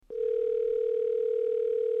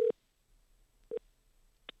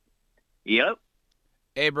Yep.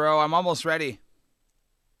 Hey, bro, I'm almost ready.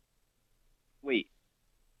 Wait.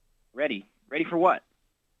 Ready? Ready for what?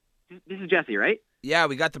 This is Jesse, right? Yeah,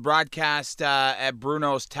 we got the broadcast at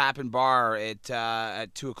Bruno's Tap and Bar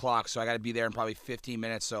at 2 o'clock, so I got to be there in probably 15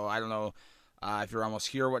 minutes, so I don't know if you're almost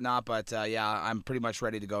here or whatnot, but yeah, I'm pretty much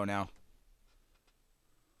ready to go now.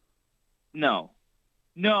 No.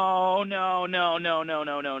 No, no, no, no, no,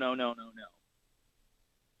 no, no, no, no, no, no.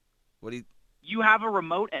 What do you... You have a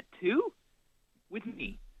remote at 2? With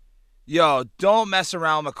me. Yo, don't mess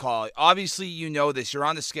around, McCall. Obviously, you know this. You're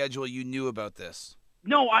on the schedule. You knew about this.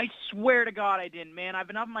 No, I swear to God I didn't, man. I've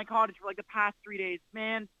been up in my cottage for like the past 3 days.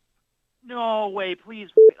 Man, no way. Please.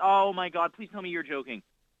 Oh, my God. Please tell me you're joking.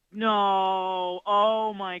 No.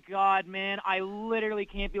 Oh, my God, man. I literally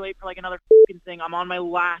can't be late for like another fucking thing. I'm on my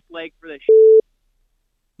last leg for this shit.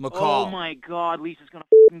 McCall. Oh, my God. Lisa's going to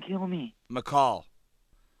fucking kill me. McCall.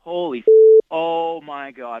 Holy oh,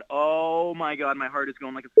 my God. Oh, my God. My heart is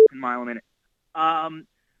going like a fucking mile a minute. Oh,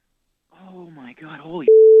 my God. Holy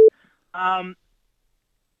oh,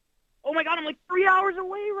 my God. I'm like 3 hours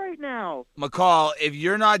away right now. McCall, if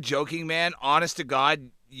you're not joking, man, honest to God,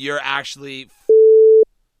 you're actually...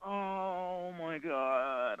 Oh, my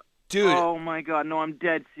God. Dude. Oh, my God. No, I'm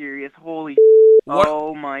dead serious. Holy what,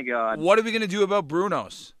 oh, my God. What are we going to do about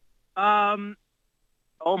Bruno's?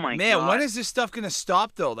 Oh, my God. Man, when is this stuff going to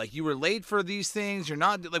stop, though? Like, you were late for these things. You're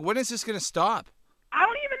not... Like, when is this going to stop? I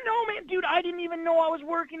don't even know, man. Dude, I didn't even know I was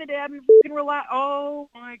working today. I've been fucking relaxed. Oh,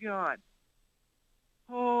 my God.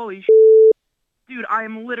 Holy Dude, I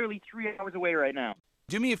am literally 3 hours away right now.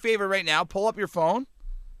 Do me a favor right now. Pull up your phone.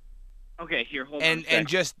 Okay, here, hold on. And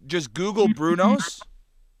just Google Bruno's.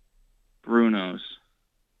 Bruno's.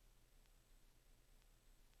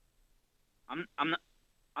 I'm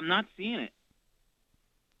not seeing it.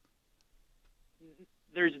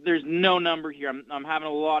 There's no number here. I'm having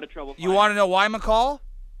a lot of trouble finding. You want to know why, McCall?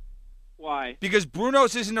 Why? Because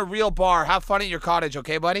Bruno's isn't a real bar. Have fun at your cottage,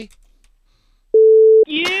 okay, buddy?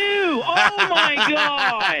 You! Oh, my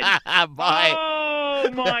God! Bye.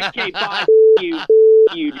 Oh, my... Okay, bye.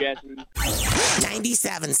 You, Jesse.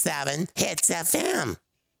 97.7 Hits FM.